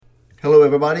Hello,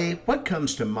 everybody. What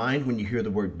comes to mind when you hear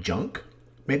the word junk?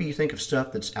 Maybe you think of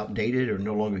stuff that's outdated or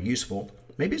no longer useful.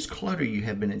 Maybe it's clutter you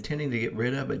have been intending to get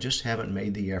rid of but just haven't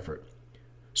made the effort.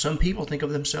 Some people think of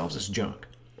themselves as junk.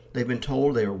 They've been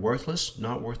told they are worthless,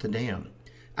 not worth a damn.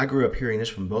 I grew up hearing this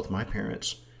from both my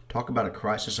parents. Talk about a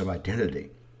crisis of identity.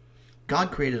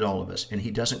 God created all of us, and He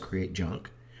doesn't create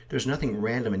junk. There's nothing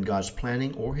random in God's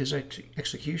planning or His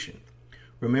execution.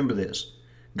 Remember this.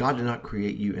 God did not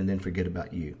create you and then forget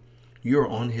about you. You are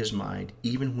on His mind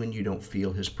even when you don't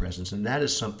feel His presence, and that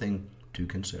is something to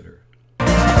consider.